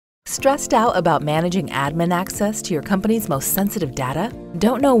Stressed out about managing admin access to your company's most sensitive data?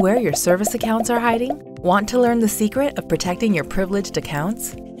 Don't know where your service accounts are hiding? Want to learn the secret of protecting your privileged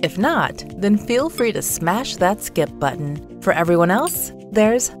accounts? If not, then feel free to smash that skip button. For everyone else,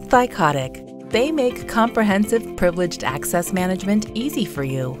 there's Thycotic. They make comprehensive privileged access management easy for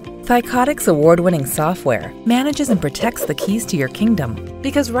you. Thycotic's award-winning software manages and protects the keys to your kingdom.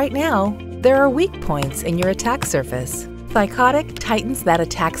 Because right now, there are weak points in your attack surface. Thycotic tightens that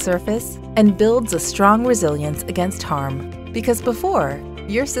attack surface and builds a strong resilience against harm. Because before,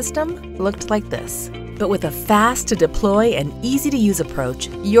 your system looked like this. But with a fast-to-deploy and easy-to-use approach,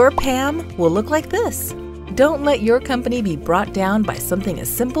 your PAM will look like this. Don't let your company be brought down by something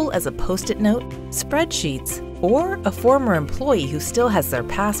as simple as a Post-it note, spreadsheets, or a former employee who still has their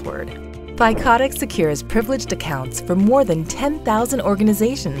password. Thycotic secures privileged accounts for more than 10,000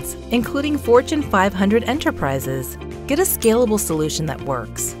 organizations, including Fortune 500 enterprises. Get a scalable solution that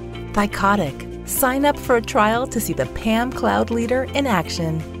works. Thycotic. Sign up for a trial to see the PAM Cloud Leader in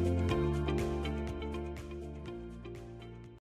action.